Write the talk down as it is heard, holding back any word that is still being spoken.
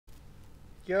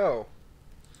Yo,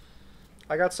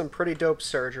 I got some pretty dope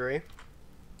surgery.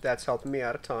 That's helping me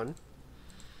out a ton.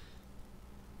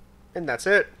 And that's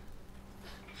it.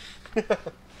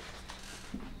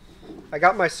 I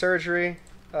got my surgery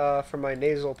for my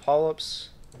nasal polyps,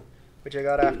 which I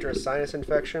got after a sinus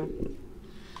infection.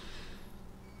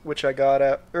 Which I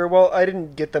got well, I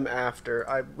didn't get them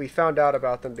after. We found out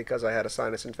about them because I had a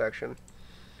sinus infection.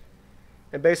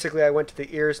 And basically, I went to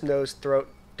the ears, nose, throat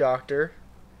doctor,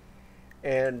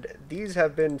 and these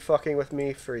have been fucking with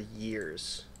me for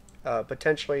years,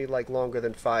 potentially like longer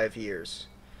than 5 years.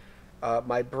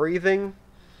 My breathing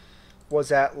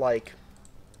was at like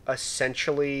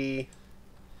essentially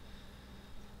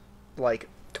like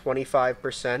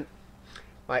 25%.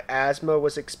 My asthma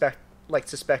was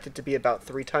suspected to be about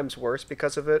 3 times worse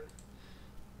because of it.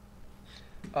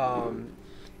 Um,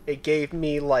 it gave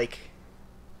me like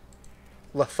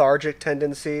lethargic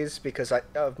tendencies because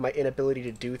of my inability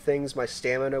to do things. My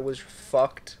stamina was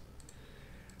fucked.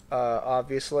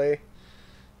 Obviously.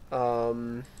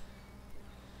 Um,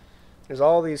 there's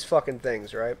all these fucking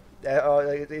things, right?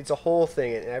 It's a whole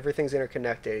thing, and everything's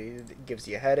interconnected. It gives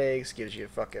you headaches, gives you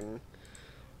fucking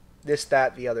this,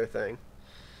 that, the other thing.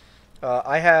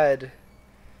 I had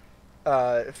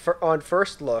on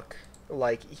first look,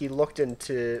 like he looked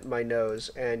into my nose,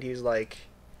 and he's like,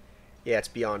 "Yeah, it's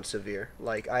beyond severe.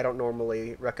 Like, I don't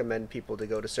normally recommend people to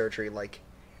go to surgery like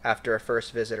after a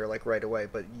first visit or like right away,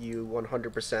 but you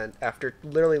 100%, after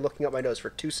literally looking up my nose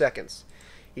for 2 seconds,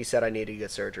 he said I needed to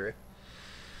get surgery."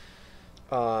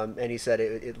 And he said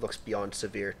it looks beyond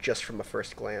severe just from a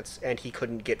first glance, and he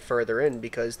couldn't get further in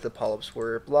because the polyps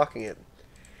were blocking it.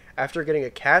 After getting a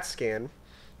CAT scan,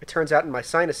 it turns out in my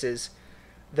sinuses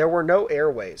there were no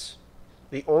airways.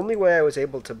 The only way I was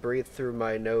able to breathe through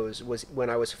my nose was when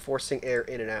I was forcing air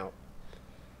in and out.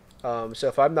 So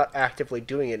if I'm not actively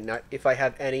doing it, not if I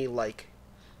have any like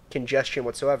congestion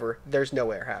whatsoever, there's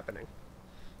no air happening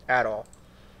at all.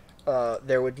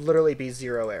 There would literally be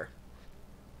zero air.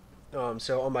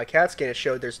 So on my CAT scan, it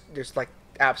showed there's like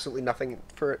absolutely nothing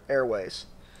for airways.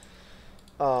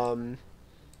 Um,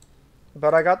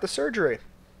 but I got the surgery,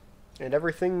 and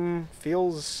everything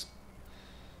feels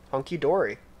hunky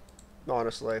dory.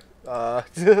 Honestly, I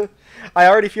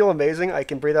already feel amazing. I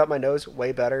can breathe out my nose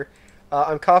way better.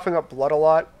 I'm coughing up blood a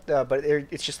lot, but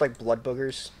it's just like blood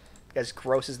boogers. As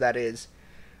gross as that is,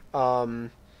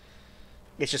 um,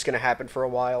 it's just gonna happen for a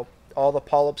while. All the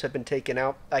polyps have been taken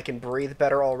out. I can breathe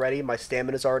better already. My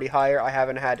stamina's already higher. I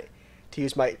haven't had to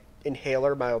use my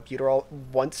inhaler, my albuterol,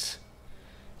 once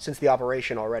since the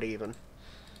operation already. Even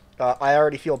I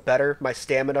already feel better. My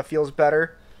stamina feels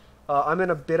better. I'm in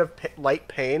a bit of light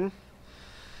pain,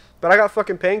 but I got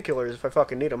fucking painkillers if I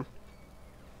fucking need them.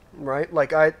 Right?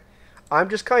 Like I'm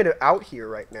just kind of out here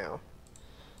right now,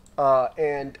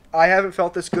 and I haven't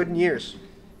felt this good in years.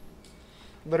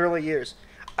 Literally years.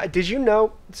 Did you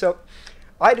know? So,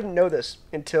 I didn't know this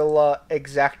until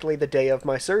exactly the day of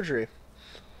my surgery.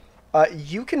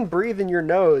 You can breathe in your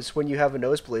nose when you have a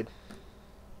nosebleed.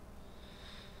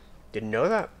 Didn't know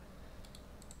that.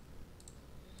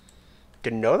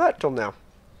 Didn't know that till now.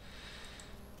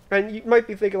 And you might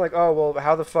be thinking like, oh well,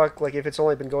 how the fuck? Like, if it's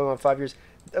only been going on 5 years.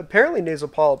 Apparently, nasal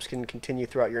polyps can continue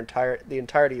throughout the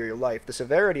entirety of your life. The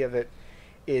severity of it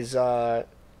is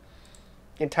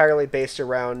entirely based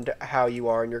around how you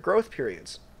are in your growth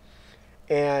periods.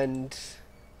 And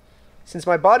since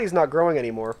my body's not growing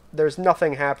anymore, there's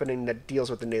nothing happening that deals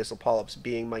with the nasal polyps,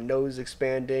 being my nose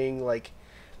expanding, like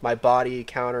my body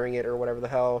countering it or whatever the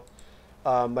hell.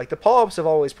 Like the polyps have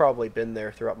always probably been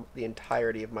there throughout the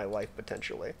entirety of my life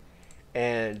potentially,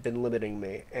 and been limiting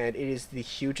me. And it is the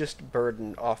hugest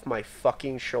burden off my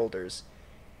fucking shoulders.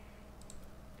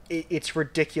 It's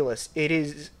ridiculous. It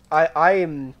is. I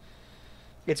am.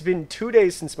 It's been 2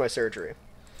 days since my surgery,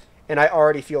 and I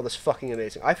already feel this fucking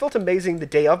amazing. I felt amazing the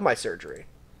day of my surgery.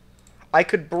 I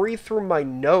could breathe through my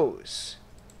nose.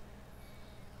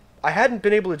 I hadn't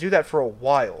been able to do that for a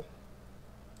while.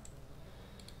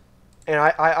 And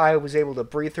I was able to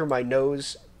breathe through my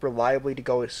nose reliably to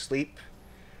go to sleep.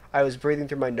 I was breathing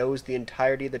through my nose the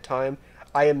entirety of the time.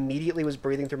 I immediately was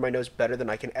breathing through my nose better than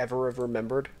I can ever have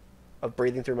remembered of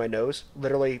breathing through my nose.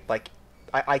 Literally, like,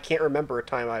 I can't remember a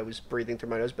time I was breathing through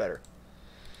my nose better.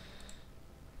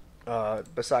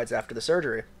 Besides after the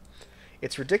surgery.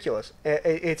 It's ridiculous.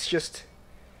 It's just...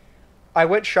 I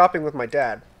went shopping with my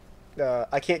dad.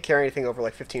 I can't carry anything over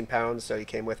like 15 pounds, so he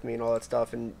came with me and all that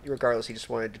stuff. And regardless, he just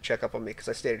wanted to check up on me because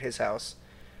I stayed at his house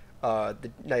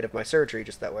the night of my surgery,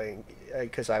 just that way,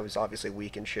 because I was obviously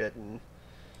weak and shit, and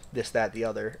this, that, the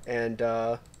other. And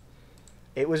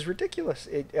it was ridiculous.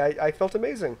 I felt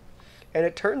amazing. And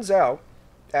it turns out,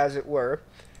 as it were,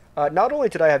 not only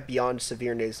did I have beyond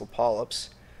severe nasal polyps,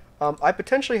 I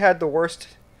potentially had the worst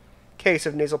case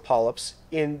of nasal polyps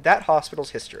in that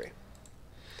hospital's history.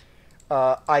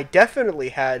 I definitely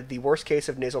had the worst case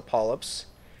of nasal polyps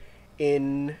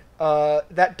in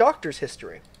that doctor's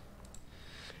history.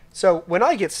 So when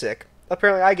I get sick,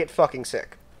 apparently I get fucking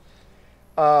sick.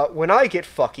 When I get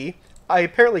fucky, I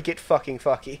apparently get fucking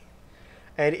fucky.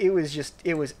 And it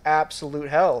was absolute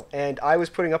hell. And I was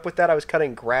putting up with that. I was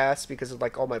cutting grass because of,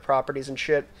 like, all my properties and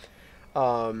shit.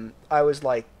 I was,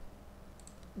 like,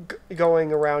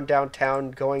 going around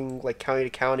downtown, going, like, county to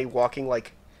county, walking,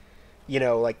 like,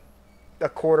 like, a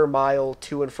quarter mile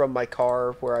to and from my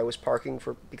car where I was parking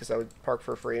because I would park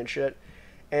for free and shit.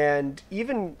 And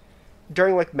even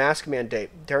during, like, mask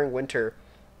mandate, during winter,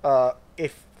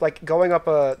 if, like, going up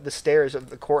the stairs of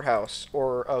the courthouse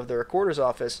or of the recorder's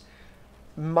office,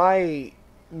 my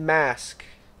mask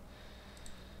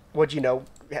would,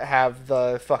 have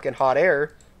the fucking hot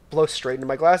air blow straight into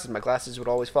my glasses. My glasses would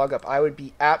always fog up. I would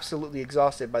be absolutely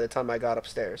exhausted by the time I got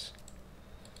upstairs.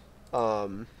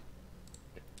 And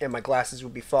my glasses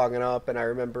would be fogging up, and I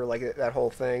remember, like, that whole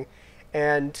thing.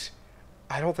 And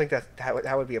I don't think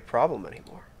that would be a problem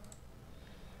anymore.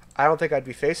 I don't think I'd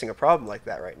be facing a problem like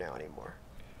that right now anymore.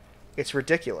 It's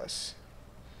ridiculous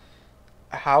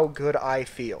how good I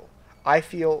feel. I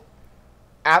feel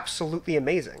absolutely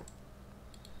amazing.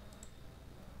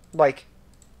 Like,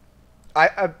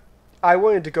 I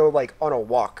wanted to go, like, on a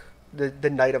walk the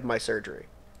night of my surgery.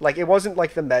 Like, it wasn't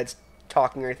like the meds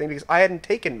talking or anything, because I hadn't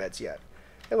taken meds yet.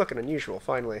 They're looking unusual,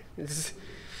 finally.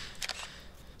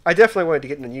 I definitely wanted to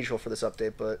get an unusual for this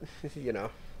update, but,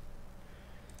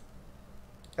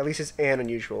 at least it's an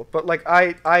unusual. But, like,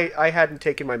 I hadn't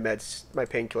taken my meds, my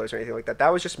painkillers or anything like that. That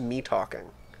was just me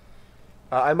talking.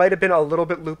 I might have been a little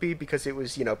bit loopy because it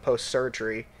was,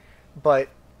 post-surgery, but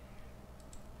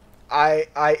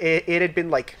it had been,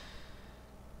 like,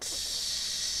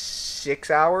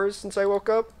 6 hours since I woke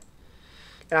up,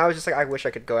 and I was just like, I wish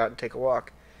I could go out and take a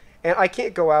walk. And I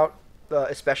can't go out,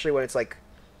 especially when it's, like,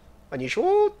 unusual.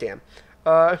 Oh, damn.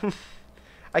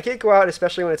 I can't go out,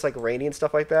 especially when it's, like, rainy and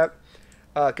stuff like that,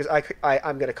 because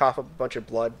I'm going to cough up a bunch of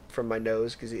blood from my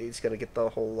nose, because it's going to get the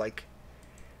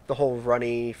whole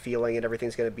runny feeling, and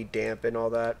everything's going to be damp and all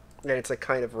that. And it's, like,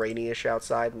 kind of rainy-ish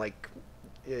outside, and, like,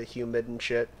 humid and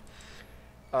shit.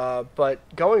 But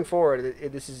going forward,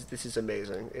 this is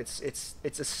amazing. It's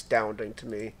astounding to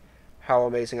me how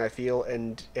amazing I feel,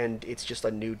 and it's just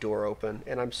a new door open,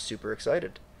 and I'm super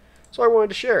excited. So I wanted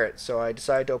to share it, so I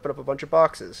decided to open up a bunch of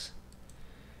boxes.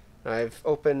 I've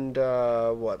opened,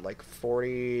 like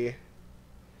 40...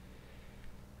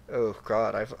 Oh,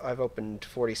 God, I've opened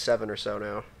 47 or so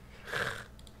now.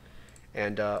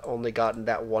 And only gotten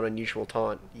that one unusual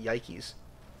taunt. Yikes.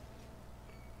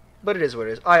 But it is what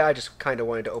it is. I just kind of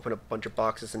wanted to open a bunch of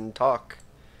boxes and talk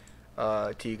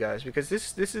to you guys, because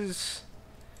this is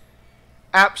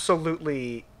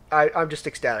absolutely... I'm just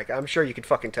ecstatic. I'm sure you can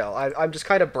fucking tell. I'm just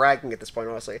kind of bragging at this point,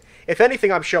 honestly. If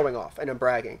anything, I'm showing off, and I'm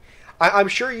bragging. I'm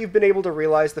sure you've been able to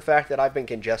realize the fact that I've been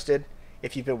congested,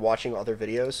 if you've been watching other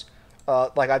videos.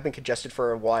 Like, I've been congested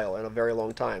for a while, in a very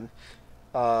long time.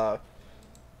 I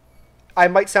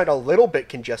might sound a little bit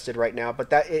congested right now,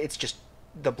 but it's just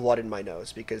the blood in my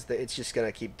nose, because it's just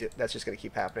gonna that's just gonna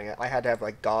keep happening. I had to have,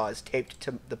 like, gauze taped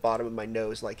to the bottom of my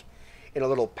nose, like, in a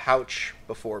little pouch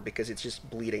before, because it's just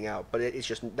bleeding out. But it's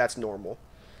just, that's normal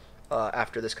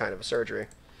after this kind of a surgery.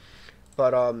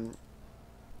 But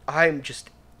I'm just,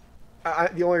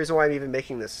 the only reason why I'm even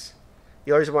making this,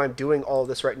 the only reason why I'm doing all of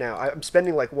this right now, I'm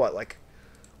spending, like, what, like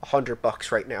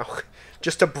 $100 right now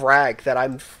just to brag that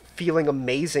I'm feeling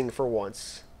amazing for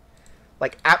once.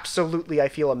 Like, absolutely, I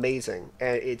feel amazing,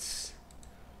 and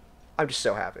I'm just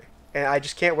so happy, and I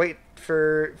just can't wait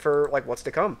for like, what's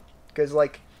to come, because,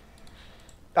 like,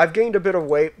 I've gained a bit of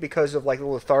weight because of, like, the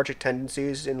lethargic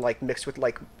tendencies, and, like, mixed with,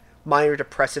 like, minor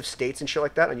depressive states and shit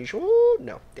like that. Unusual?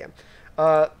 No, damn.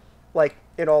 Like,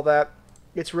 and all that.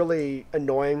 It's really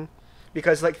annoying,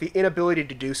 because, like, the inability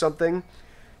to do something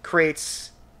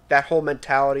creates that whole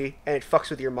mentality, and it fucks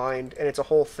with your mind, and it's a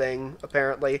whole thing,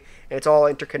 apparently, and it's all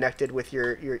interconnected with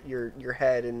your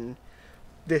head, and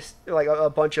this, like, a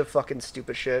bunch of fucking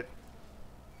stupid shit.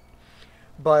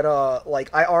 But, like,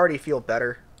 I already feel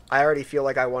better. I already feel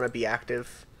like I want to be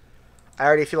active. I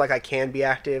already feel like I can be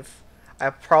active.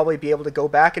 I'll probably be able to go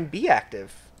back and be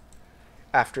active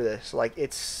after this. Like,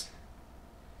 it's...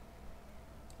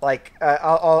 Like,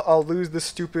 I'll lose the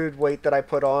stupid weight that I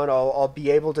put on. I'll be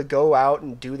able to go out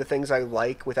and do the things I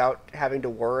like without having to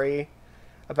worry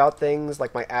about things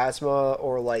like my asthma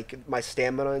or, like, my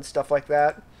stamina and stuff like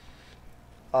that.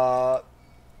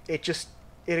 It just...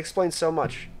 it explains so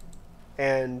much,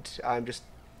 and I'm just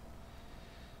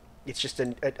it's just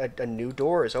a new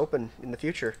door is open in the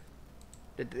future.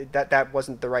 That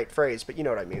wasn't the right phrase, but you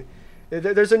know what I mean.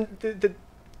 There's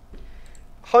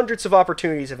hundreds of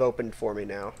opportunities have opened for me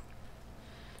now,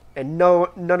 and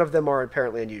none of them are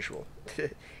apparently unusual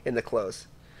in the close.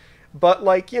 But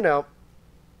like this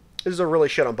is a really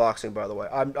shit unboxing, by the way.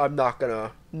 I'm not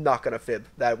gonna fib.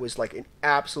 That was like an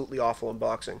absolutely awful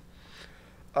unboxing.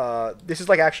 This is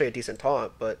like actually a decent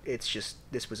taunt, but it's just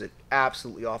this was an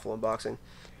absolutely awful unboxing.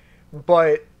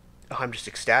 But I'm just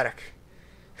ecstatic.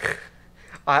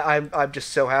 I'm just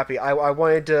so happy. I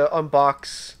wanted to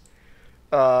unbox.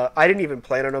 I didn't even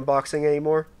plan on unboxing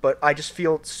anymore, but I just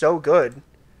feel so good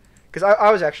because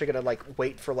I was actually gonna like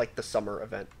wait for like the summer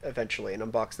event eventually and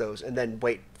unbox those, and then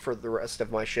wait for the rest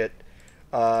of my shit,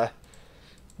 for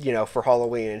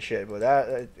Halloween and shit. But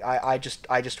that I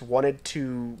just wanted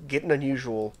to get an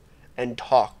unusual and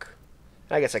talk.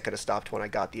 I guess I could have stopped when I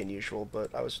got the unusual,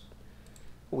 but I was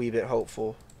a wee bit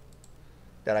hopeful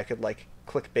that I could like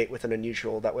clickbait with an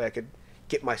unusual. That way I could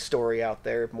get my story out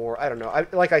there more. I don't know.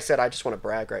 Like I said, I just want to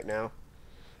brag right now.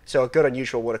 So a good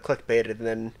unusual would have clickbaited, and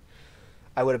then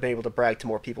I would have been able to brag to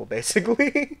more people,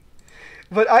 basically.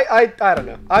 But I don't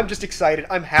know. I'm just excited.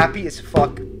 I'm happy as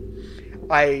fuck.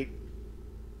 I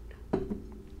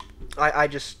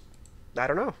just I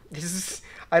don't know.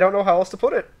 I don't know how else to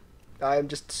put it. I'm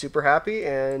just super happy,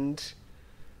 and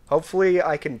hopefully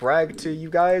I can brag to you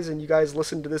guys, and you guys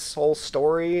listen to this whole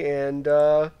story, and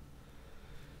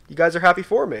you guys are happy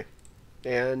for me.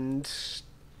 And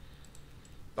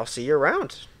I'll see you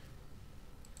around.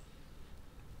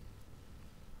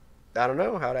 I don't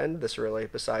know how to end this, really,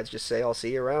 besides just say I'll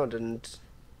see you around, and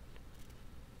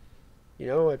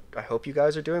I hope you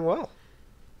guys are doing well.